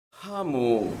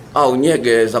Hamu au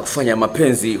nyege za kufanya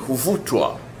mapenzi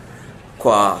huvutwa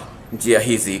kwa njia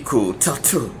hizi kuu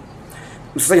tatu.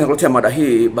 Msikilizaji, nakuletea mada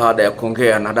hii baada ya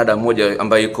kuongea na dada mmoja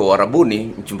ambaye yuko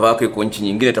Uarabuni, mchumba wake yuko nchi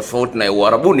nyingine tofauti na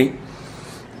Uarabuni.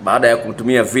 Baada ya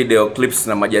kumtumia video clips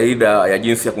na majarida ya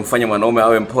jinsi ya kumfanya mwanaume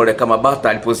awe mpole kama bata,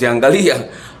 alipoziangalia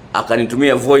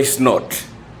akanitumia voice note.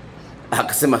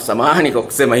 Akasema samahani kwa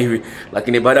kusema hivi,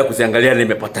 lakini baada ya kuziangalia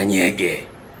nimepata nyege.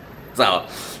 Sawa.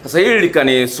 Sasa hili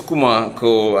likanisukuma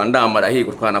kuandaa mada hii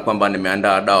kutokana na kwamba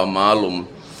nimeandaa dawa maalum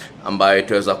ambayo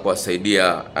itaweza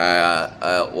kuwasaidia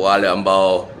wale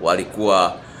ambao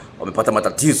walikuwa wamepata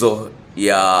matatizo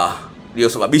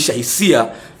yaliyosababisha hisia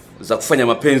za kufanya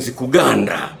mapenzi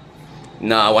kuganda,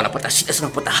 na wanapata shida sana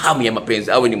kupata hamu ya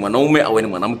mapenzi, awe ni mwanaume awe ni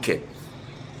mwanamke.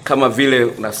 Kama vile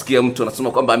unasikia mtu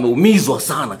anasema kwamba ameumizwa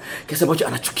sana kiasi ambacho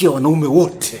anachukia wanaume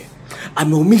wote.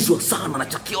 Ameumizwa sana,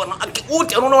 anachukia wanawake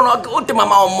wote, anaona wanawake wote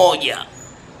mama mmoja.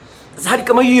 Sasa hali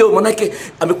kama hiyo manake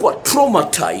amekuwa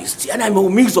traumatized, yani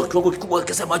ameumizwa kiwango kikubwa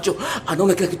kiasi ambacho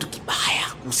anaona kila kitu kibaya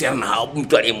kuhusiana na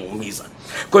mtu aliyemuumiza.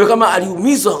 Kwa hiyo kama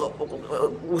aliumizwa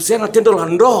kuhusiana na tendo la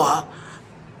ndoa,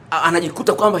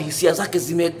 anajikuta kwamba hisia zake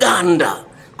zimeganda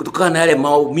kutokana na yale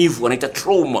maumivu, wanaita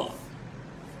trauma.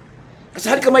 Sasa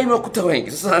hali kama hii imewakuta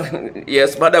wengi. Sasa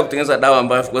yes, baada ya kutengeneza dawa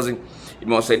ambayo of course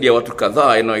imewasaidia watu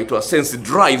kadhaa inayoitwa Sense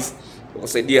Drive,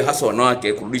 kusaidia hasa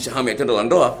wanawake kurudisha hamu ya tendo la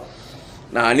ndoa.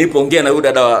 Na nilipoongea na yule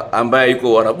dada ambaye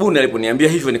yuko Uarabuni, aliponiambia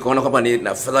hivyo nikaona kwamba ni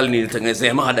afadhali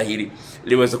nilitengenezea mada hili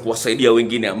liweze kuwasaidia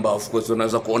wengine ambao of course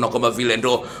wanaweza kuona kwamba vile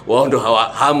ndo wao ndo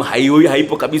hamu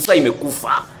haipo kabisa,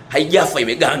 imekufa, haijafa,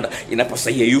 imeganda,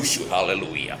 inapasa iyeyushwe.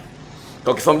 Hallelujah.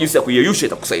 Kwa kifahamu jinsi ya kuyeyusha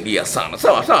itakusaidia sana.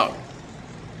 Sawa sawa.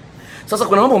 Sasa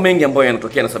kuna mambo mengi ambayo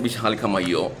yanatokea yanasababisha hali kama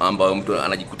hiyo ambayo mtu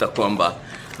anajikuta kwamba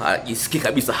jisikii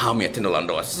kabisa hamu ya tendo la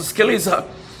ndoa. Sasa sikiliza,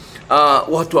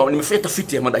 watu nimefanya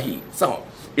tafiti ya mada hii, sawa,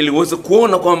 ili uweze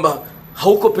kuona kwamba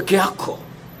hauko peke yako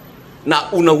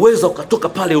na unaweza ukatoka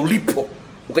pale ulipo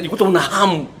ukajikuta una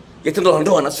hamu ya tendo la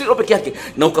ndoa na sio peke yake,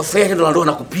 na ukafanya tendo la ndoa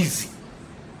na kupizi.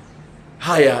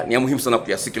 Haya ni muhimu sana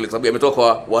kuyasikiliza sababu yametoka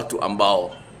kwa watu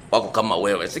ambao wako kama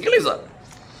wewe. Sikiliza.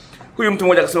 Huyu mtu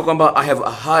mmoja akasema kwamba I have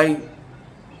a high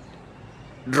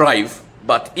drive,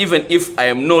 but even if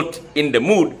I am not in the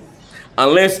mood,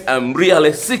 unless I'm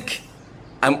really sick,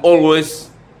 I'm always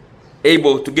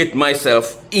able to get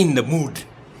myself in the mood.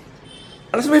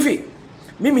 Anasema hivi,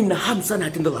 mimi nina hamu sana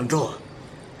ya tendo la ndoa.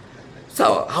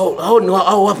 Sawa,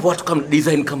 hao wapo watu kama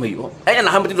design kama hiyo. Yeye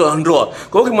ana hamu ya tendo la ndoa. Kwa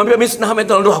hiyo ukimwambia mimi sina hamu ya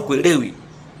tendo la ndoa hakuelewi.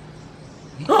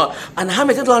 No, ana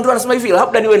hamu ya tendo la ndoa, anasema hivi,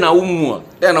 labda niwe naumwa.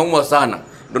 Yeye anaumwa sana,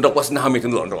 ndio nitakuwa sina hamu ya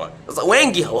tendo la ndoa. Sasa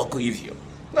wengi hawako hivyo.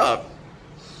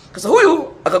 Sasa huyu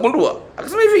akagundua,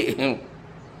 akasema hivi,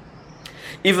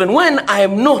 even when I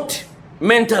am not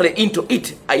mentally into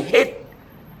it, I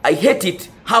hate it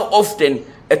how often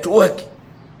at work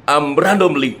I'm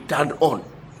randomly turned on.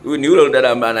 Huyu ni yule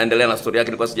dada ambaye anaendelea na story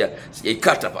yake, nilikuwa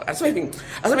sijaikata hapa.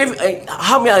 Anasema hivi,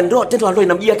 hamu ya ndoa, tendo la ndoa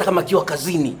inamjia hata kama akiwa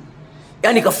kazini.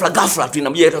 Yaani ghafla tu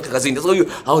inamjia hata kazini. Sasa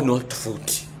huyu hao ni watu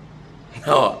tofauti.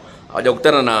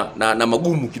 Hawajakutana na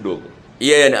magumu kidogo.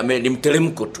 Yeye ni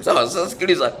mteremko tu. Sawa, sasa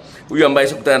sikiliza huyu ambaye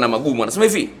shakutana na magumu. Anasema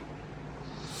hivi,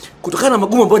 kutokana na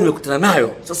magumu ambayo nimekutana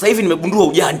nayo, sasa hivi nimegundua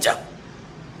ujanja.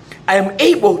 I am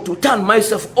able to turn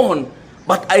myself on,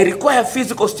 but I require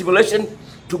physical stimulation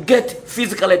to get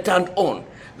physically turned on.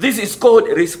 This is called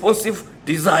responsive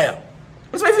desire.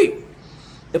 Anasema hivi,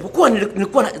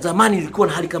 japokuwa zamani nilikuwa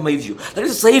na hali kama hivyo, lakini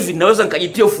sasa hivi ninaweza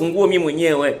nikajitia ufunguo mimi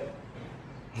mwenyewe.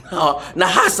 Na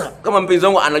hasa kama mpenzi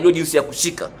wangu anajua jinsi ya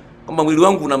kushika, kwamba mwili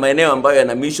wangu una maeneo ambayo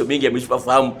yana misho mingi ya mishipa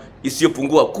fahamu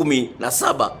isiyopungua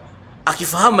 17.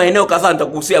 Akifahamu maeneo kadhaa,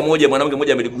 nitakugusia moja, mwanamke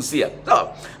mmoja ameligusia.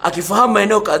 Sawa? Akifahamu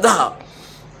maeneo kadhaa,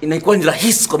 inakuwa ni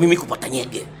rahisi kwa mimi kupata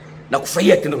nyege na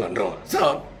kufurahia tendo la ndoa.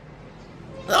 Sawa?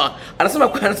 Sawa.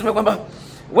 Anasema kwamba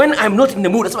when I'm not in the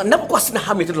mood, anasema ninapokuwa sina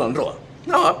hamu ya tendo la ndoa.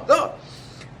 Sawa?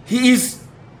 He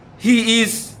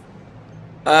is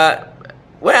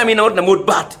when I'm not in the mood,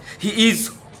 but he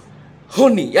is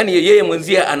honey, yani yeye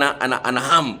mwenzie ana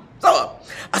hamu. Sawa?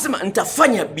 Anasema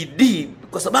nitafanya bidii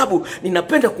kwa sababu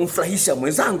ninapenda kumfurahisha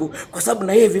mwenzangu, kwa sababu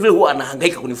na yeye vile huwa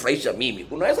anahangaika kunifurahisha mimi.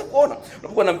 Unaweza kuona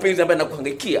unapokuwa na mpenzi ambaye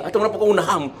anakuhangaikia, hata unapokuwa una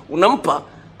hamu unampa,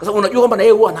 kwa sababu unajua kwamba na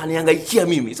yeye huwa ananihangaikia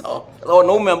mimi. Sawa? Sasa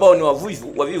wanaume ambao ni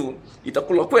wavivu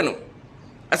itakula kwenu.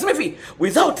 Anasema hivi,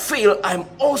 without fail I'm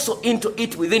also into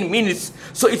it within minutes,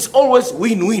 so it's always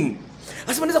win-win.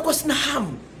 Anasema naweza kuwa sina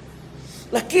hamu,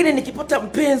 lakini nikipata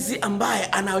mpenzi ambaye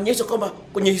anaonyesha kwamba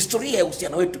kwenye historia ya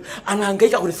uhusiano wetu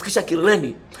anahangaika kunifikisha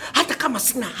kileleni, hata kama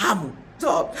sina hamu,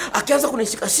 so akianza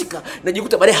kunishikashika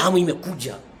najikuta baadaye hamu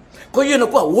imekuja. Kwa hiyo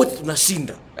inakuwa wote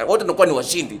tunashinda. Wote tunakuwa ni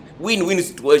washindi. Win-win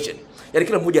situation. Yaani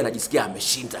kila mmoja anajisikia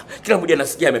ameshinda. Kila mmoja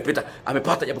anasikia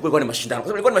amepata japo ilikuwa ni mashindano. Kwa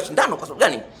sababu ilikuwa ni mashindano kwa sababu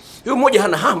gani? Huyu mmoja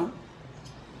hana hamu,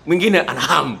 mwingine ana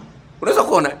hamu. Unaweza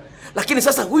kuona? Lakini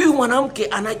sasa huyu mwanamke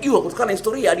anajua kutokana na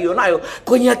historia aliyonayo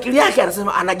kwenye akili yake,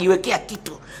 anasema anajiwekea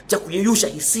kitu cha kuyeyusha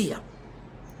hisia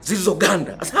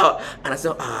zilizoganda. Sawa?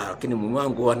 Anasema lakini mume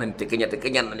wangu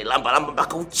ananitekenya ananilamba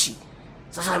mpaka uchi.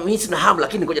 Sasa mimi sina hamu,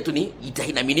 lakini ngoja tu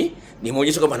nijitahidi mimi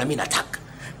nimuonyeshe kwamba na mimi nataka.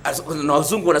 Na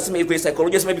wazungu wanasema hivi,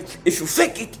 psychology wanasema hivi, if you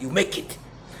fake it you make it.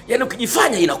 Yaani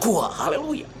ukijifanya inakuwa.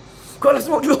 Haleluya. Kwa hiyo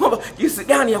lazima ujue kwamba jinsi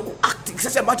gani ya kuact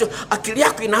sasa ambacho akili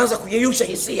yako inaanza kuyeyusha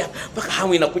hisia mpaka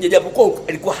hamu inakuja, japo kwa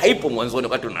ilikuwa haipo mwanzoni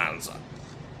wakati unaanza.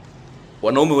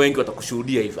 Wanaume wengi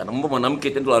watakushuhudia hivi. Anamwomba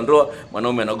mwanamke tendo la ndoa,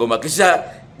 mwanaume anagoma. Kisha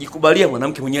jikubalia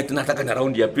mwanamke mwenyewe tena nataka na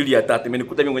raundi ya pili ya tatu.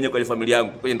 Imenikuta mimi mwenyewe kwenye familia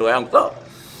yangu, kwenye ndoa yangu. Sawa?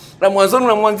 Na mwanzoni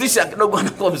unamwanzisha kidogo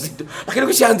anakuwa mzito. Lakini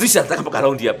ukishaanzisha nataka mpaka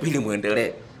raundi ya pili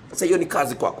muendelee. Sasa hiyo ni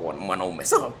kazi kwako mwanaume.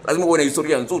 Sawa? Lazima uwe na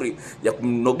historia nzuri ya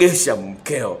kumnogesha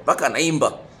mkeo mpaka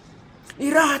anaimba. Ni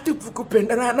raha tupu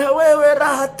kupendana na wewe,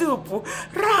 raha tupu.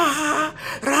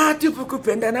 Raha tupu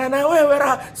kupendana na wewe,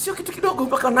 raha. Sio kitu kidogo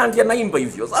mpaka Nandi anaimba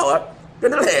hivyo. Sawa?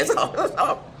 Endelee.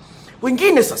 Sawa?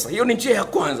 Wengine sasa, hiyo ni njia ya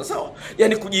kwanza. Sawa?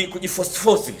 Yaani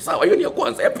kujiforce. Sawa? Hiyo ni ya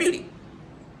kwanza. Ya pili,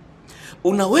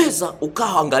 unaweza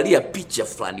ukaangalia picha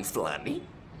fulani.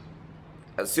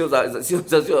 Sio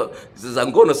za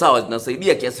ngono, sawa,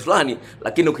 zinasaidia kiasi fulani,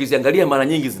 lakini ukiziangalia mara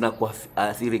nyingi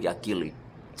zinakuathiri akili.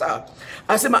 Sawa?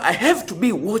 Anasema I have to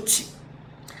be watching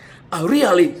a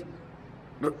really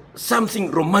something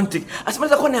romantic. Anasema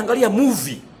naweza kuwa naangalia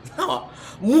movie. Sawa?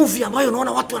 Movie ambayo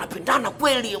unaona watu wanapendana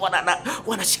kweli,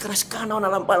 wanashikana,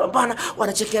 wanalambana,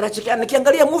 wanachekeana.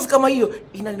 Nikiangalia movie kama hiyo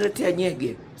inaniletea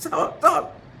nyege. Sawa? Sawa?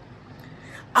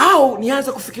 Au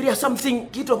nianza kufikiria something,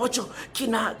 kitu ambacho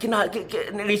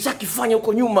nilishakifanya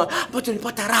huko nyuma ambacho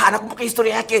nilipata raha. Nakumbuka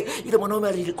historia yake, ile mwanaume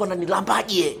alikuwa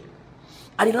ananilambaje.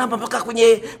 Alilamba mpaka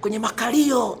kwenye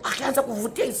makalio, akaanza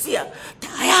kuvutia hisia.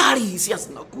 Tayari hisia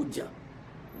zinakuja.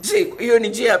 Hiyo ni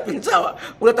njia ya pili. Sawa?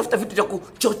 Unatafuta vitu vya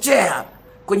kuchochea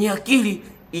kwenye akili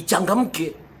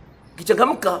ichangamke.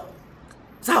 Kichangamka,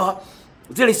 sawa,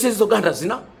 zile hisia zilizoganda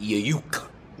zinayeyuka.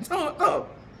 Sawa?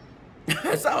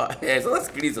 Sawa? Sasa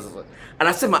sikiliza sasa.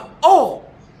 Anasema,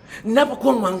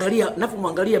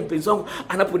 ninapomwangalia mpenzi wangu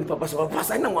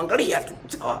anaponipapasa ninamwangalia tu.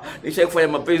 Sawa? Nishawahi kufanya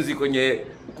mapenzi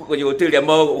kwenye hoteli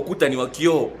ambao ukuta ni wa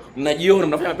kioo. Mnajiona,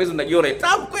 mnafanya mapenzi mnajiona.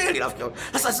 Tamu kweli rafiki.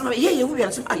 Sasa anasema yeye huyu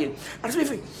anasema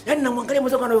hivi, yaani namwangalia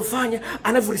mwanzo anavyofanya,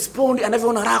 anavyorespond,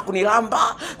 anavyoona raha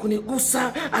kunilamba,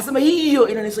 kunigusa. Anasema hiyo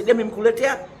inanisaidia mimi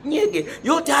kuletea nyege.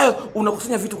 Yote hayo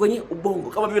unakusanya vitu kwenye ubongo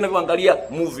kama vile unavyoangalia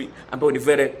movie ambayo ni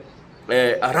very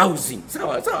arousing.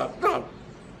 Sawa?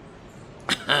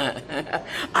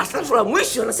 Asafu la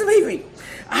mwisho anasema hivi,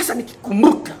 hasa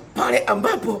nikikumbuka pale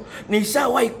ambapo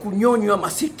nishawahi kunyonywa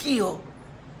masikio.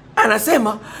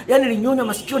 Anasema yani nilinyonywa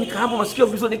masikio, nikahamu masikio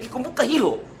vizuri, nikikumbuka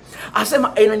hilo.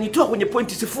 Anasema inanitoa kwenye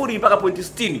pointi 0 mpaka pointi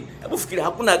 60. Hebu fikiria,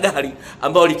 hakuna gari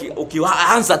ambao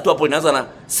ukianza tu hapo inaanza na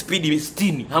speed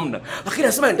 60, hamna. Lakini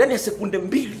anasema ndani ya sekunde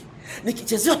 2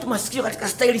 nikichezea tu masikio katika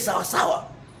staili sawa.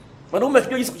 Mwanaume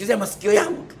akijua jinsi kuchezea masikio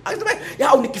yangu. Anasema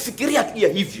au nikifikiria tu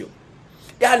hivyo.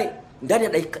 Yaani ndani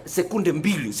ya sekunde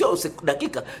 2, sio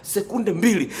dakika, sekunde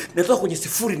 2 natoka kwenye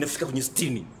 0 nafika kwenye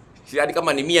 60. Yaani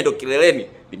kama ni 100 ndio kileleni,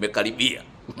 nimekaribia.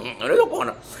 Unaweza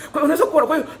kuona.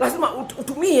 Kwa hiyo lazima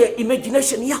utumie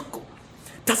imagination yako.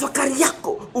 Tafakari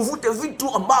yako, uvute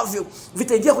vitu ambavyo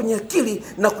vitaingia kwenye akili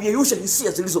na kuyeyusha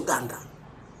hisia zilizoganda.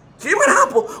 Kinyume na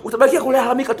hapo utabakia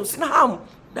kulalamika tu, sina hamu.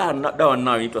 Dawa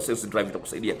nayo inaitwa Sense Drive,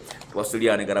 itakusaidia.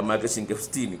 Tuwasiliane, gharama yake shilingi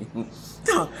 60.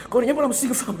 Sawa? Kwa jambo la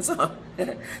msingi fahamu.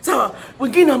 Sawa?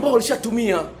 Wengine ambao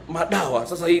walishatumia madawa.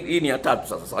 Sasa hii ni ya tatu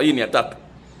sasa. Hii ni ya tatu.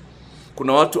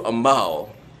 Kuna watu ambao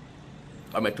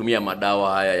wametumia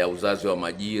madawa haya ya uzazi wa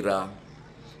majira,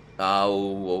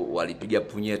 au walipiga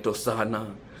punyeto sana,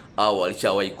 au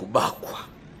walishawahi kubakwa.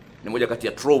 Ni moja kati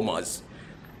ya traumas.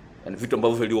 Yaani vitu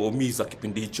ambavyo viliwaumiza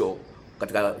kipindi hicho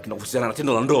katika kinahusiana na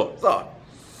tendo la ndoa. Sawa?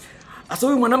 Sasa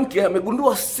huyu mwanamke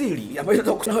amegundua siri ambayo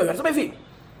inataka wewe. Anasema hivi,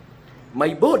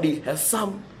 my body has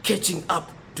some catching up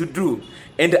to do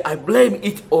and I blame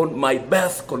it on my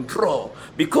birth control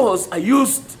because I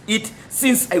used it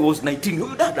since I was 19.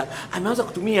 Huyu dada ameanza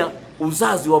kutumia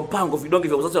uzazi wa mpango, vidonge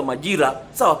vya uzazi wa majira,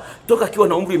 sawa, toka akiwa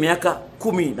na umri miaka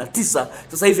 19,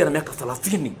 sasa hivi ana miaka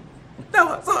 30.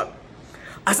 Sawa?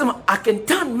 Anasema I can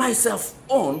turn myself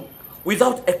on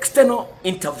without external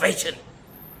intervention.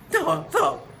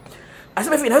 Sawa?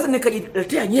 Anasema hivi, naweza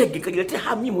nikajiletea nyege, nikajiletea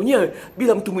hamu mwenyewe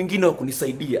bila mtu mwingine wa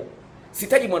kunisaidia.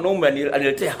 Sitaji mwanaume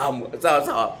aniletee hamu.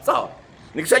 Sawa?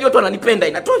 Nikishajua tu ananipenda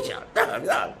inatosha.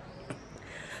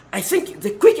 I think the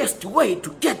quickest way to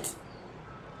get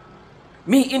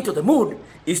me into the mood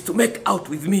is to make out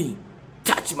with me,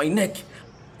 touch my neck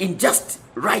in just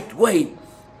right way,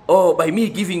 or by me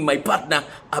giving my partner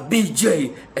a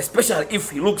BJ, especially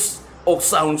if he looks or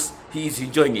sounds he is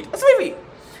enjoying it. Sasa hivi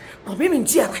kwa mimi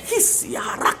njia rahisi ya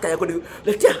haraka ya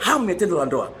kuletea hamu ya tendo la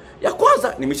ndoa, ya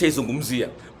kwanza nimeshaizungumzia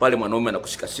pale mwanaume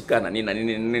anakushikashika na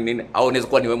nini, au unaweza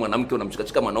kuwa ni wewe mwanamke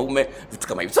unamshikashika mwanaume, vitu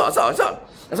kama hivyo. Sawa.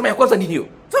 Nasema ya kwanza ni hiyo.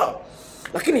 Sawa.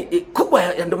 Lakini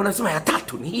kubwa ndio maana nasema ya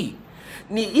tatu ni hii.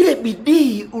 Ni ile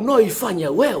bidii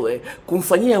unaoifanya wewe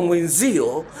kumfanyia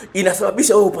mwenzio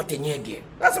inasababisha wewe upate nyege.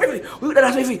 Nasema hivi, huyu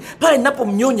dada hivi pale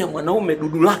ninapomnyonya mwanaume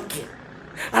dudu lake,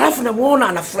 alafu namuona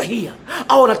anafurahia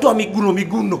au anatoa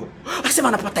miguno, asema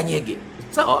anapata nyege.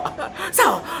 Sawa.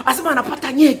 Asema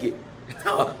anapata nyege.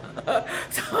 Sawa.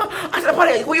 Asema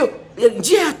pale, kwa hiyo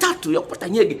njia ya tatu ya kupata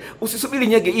nyege, usisubiri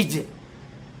nyege ije.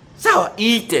 Sawa,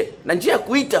 iite. Na njia ya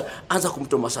kuita, anza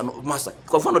kumtoa masa.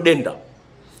 Kwa mfano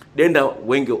denda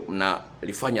wengi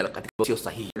mnalifanya katika sio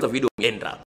sahihi. Hizo video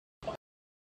denda.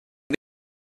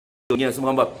 Wengine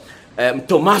wanasema kwamba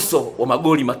mtomaso wa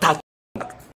magoli matatu.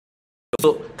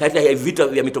 So kati ya vita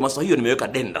vya mitomaso hiyo nimeweka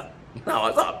denda.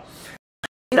 Sawa.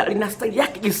 Ila lina style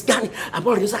yake jinsi gani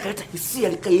ambayo linaweza kuleta hisia,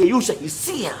 likayeyusha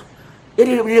hisia.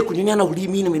 Yaani ile kunyonyana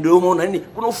ulimi na midomo na nini,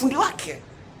 kuna ufundi wake.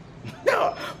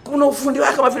 Kuna ufundi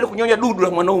wake, kama vile kunyonya dudu la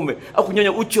mwanaume au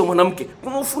kunyonya uchi wa mwanamke.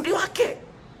 Kuna ufundi wake.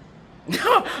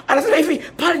 Anasema hivi,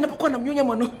 pale ninapokuwa namnyonya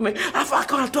mwanaume, alafu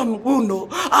akawa anatoa mgundo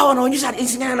au anaonyesha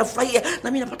jinsi gani anafurahia,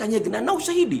 na mimi napata nyege, na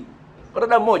ushahidi. Kwa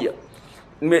dada mmoja,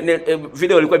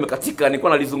 video ilikuwa imekatika,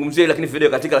 nilikuwa nalizungumzia lakini video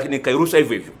ikatika, lakini nikairusha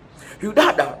hivyo. Huyu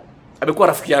dada amekuwa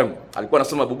rafiki yangu, alikuwa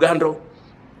anasoma Bugando,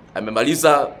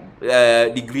 amemaliza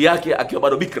degree yake akiwa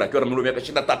bado bikira, akiwa na umri wa miaka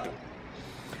 23.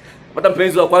 Pata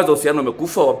mpenzi wa kwanza, uhusiano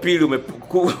umekufa, wa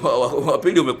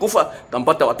pili umekufa,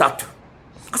 kampata watatu.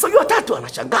 Sasa huyu watatu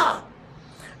anashangaa,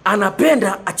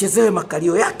 anapenda achezewe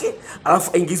makalio yake,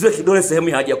 alafu aingiziwe kidole sehemu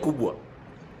ya haja kubwa.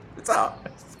 Sawa.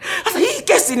 Sasa hii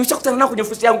kesi nimeshakutana nayo kwenye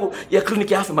ofisi yangu ya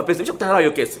kliniki ya afya mapenzi, nimeshakutana nayo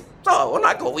hiyo kesi. Sawa,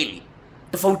 wanawake wawili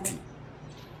tofauti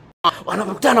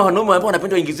wanapokutana na wanaume ambao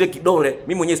wanapenda waingiziwe kidole,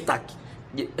 mimi mwenyewe sitaki.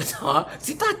 Sawa,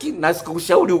 sitaki na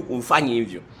sikushauri ufanye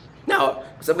hivyo. Kwa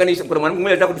sababu gani? Kuna mwanamke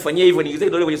mmoja anataka kunifanyia hivyo, niingize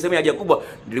kidole kwenye sehemu ya haja kubwa.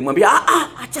 Nilimwambia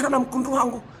achana na mkundu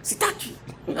wangu, sitaki.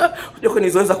 Unajua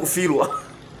nizoeza kufilwa.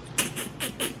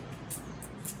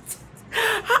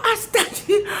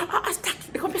 Sitaki.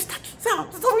 Nikamwambia sitaki. Sawa,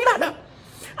 sasa huyu dada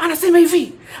anasema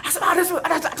hivi, anasema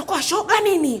atakuwa shoga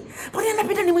nini? Mbona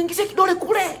anapenda nimuingizie kidole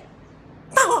kule?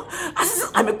 Sawa. Sasa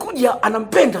amekuja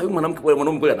anampenda huyu mwanamke, kwa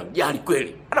mwanaume kule anamjali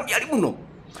kweli. Anamjali mno.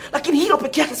 Lakini hilo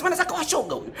pekee yake sema anaweza kuwa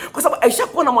shoga huyu. Kwa sababu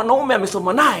aishakuwa na mwanaume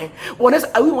amesoma naye,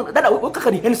 wanaweza huyu dada huyu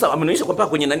kaka ni handsome, amenionyesha kwa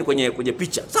kwenye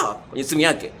picha, sawa? Kwenye simu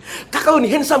yake. Kaka huyu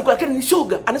ni handsome kwa lakini ni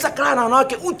shoga. Anaweza kulala na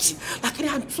wanawake uchi, lakini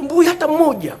hamsumbui hata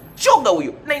mmoja. Shoga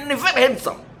huyu. Ni very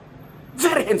handsome.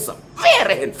 Very handsome.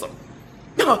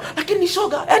 No, lakini ni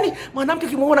shoga. Yaani mwanamke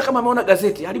kimuona kama ameona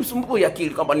gazeti, alimsumbui akili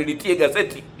kwamba nilitie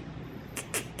gazeti.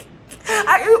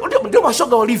 Ndio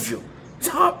mashoga walivyo.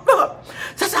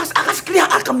 Sasa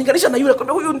akafikiria, akamlinganisha na yule,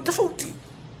 kwamba huyu ni tofauti.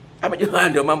 Amejua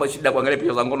ndio mambo shida kuangalia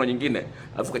picha za ngono nyingine,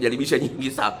 alafu kajaribisha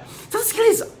nyingi sawa. Sasa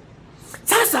sikiliza.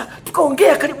 Sasa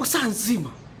tukaongea karibu saa nzima.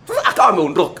 Sasa akawa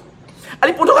ameondoka.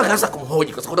 Alipoondoka akaanza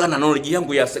kumhoji kwa sababu na knowledge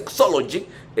yangu ya sexology,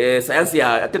 sayansi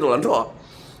ya tendo la ndoa.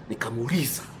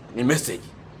 Nikamuuliza, ni message.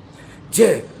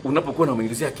 Je, unapokuwa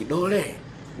unamuingizia kidole?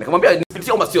 Nikamwambia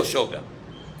nipitie kama sio shoga.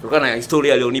 Kutokana na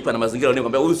historia alionipa na mazingira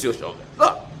alioniambia huyu sio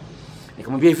shoga.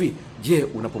 Nikamwambia hivi, je,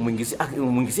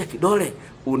 unapomuingizia kidole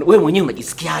wewe mwenyewe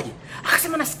unajisikiaje?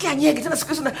 Akasema nasikia nyege, tena siku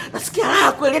hizo nasikia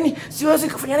raha kweli, yani siwezi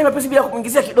kufanya naye mapenzi bila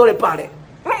kumuingizia kidole pale.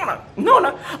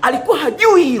 Unaona? Alikuwa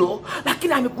hajui hilo,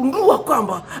 lakini amegundua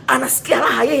kwamba anasikia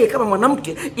raha yeye kama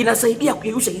mwanamke, inasaidia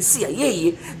kuyeyusha hisia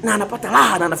yeye, na anapata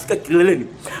raha na anafika kileleni.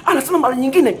 Anasema mara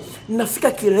nyingine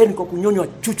nafika kileleni kwa kunyonywa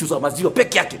chuchu za maziwa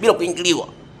peke yake bila kuingiliwa.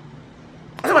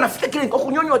 Anasema nafika kileleni kwa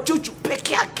kunyonywa chuchu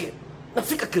peke yake,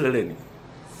 nafika kileleni.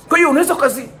 Kwa hiyo unaweza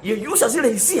kuziyeyusha zile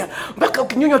hisia mpaka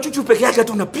ukinyonywa chuchu peke yake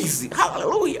tu unapizi.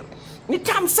 Haleluya. Ni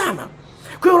tamu sana.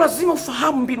 Kwa hiyo lazima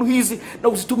ufahamu mbinu hizi na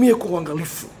uzitumie kwa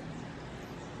uangalifu.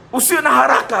 Usiwe na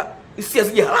haraka, hisia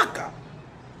zije haraka.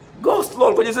 Go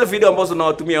slow. Kwenye zile video ambazo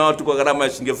nawatumia watu kwa gharama ya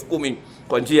shilingi 10,000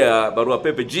 kwa njia ya barua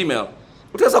pepe Gmail,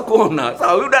 utaweza kuona.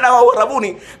 Sawa, huyu dada wa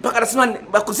Arabuni mpaka anasema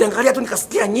kuziangalia tu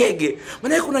nikasikia nyege.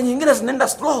 Maana kuna nyingine zinaenda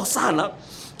slow sana.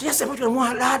 Kiasi ambacho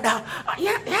mwa dada,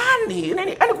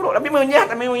 yani kuna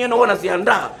mimi mwenyewe naona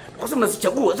naziandaa. Kwa sababu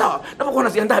nazichagua, sawa? Napokuwa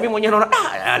naziandaa mimi mwenyewe naona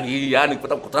yani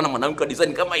kukutana na mwanamke wa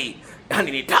design kama hii,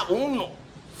 yani ni tabu mno.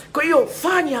 Kwa hiyo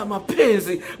fanya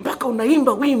mapenzi mpaka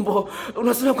unaimba wimbo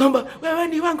unasema kwamba wewe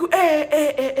ni wangu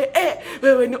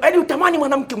wewe ni, yaani utamani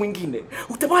mwanamke mwingine,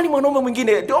 utamani mwanaume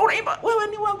mwingine, ndio unaimba wewe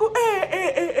ni wangu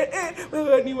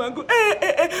wewe ni wangu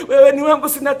wewe ni wangu,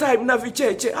 sina time na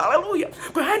vicheche. Haleluya.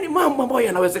 Kwa hiyo ni mambo ambayo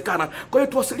yanawezekana. Kwa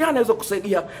hiyo tuwasiliane, naweza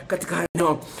kusaidia katika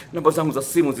eneo. Namba zangu za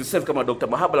simu zisave kama Dr.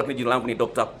 Mahaba, lakini jina langu ni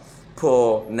Dr.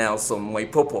 Paul Nelson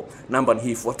Mwaipopo. Namba ni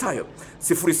hii ifuatayo: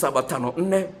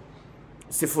 0754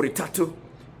 03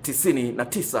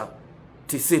 99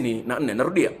 94.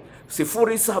 Narudia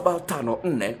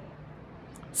 0754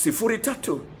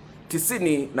 03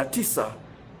 99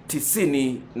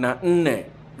 94,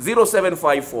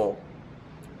 0754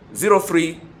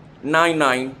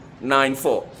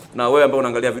 039994. Na wewe ambaye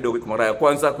unaangalia video kwa mara ya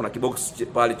kwanza, kuna kibox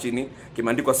pale chini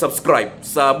kimeandikwa subscribe.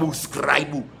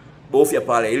 Bofya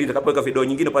pale ili nitakapoweka video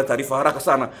nyingine pale taarifa haraka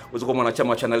sana uweze kuwa mwanachama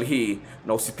wa channel hii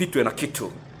na usipitwe na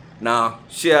kitu. Na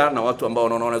share na watu ambao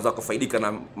unaona wanaweza kufaidika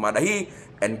na mada hii,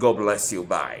 and God bless you.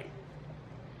 Bye.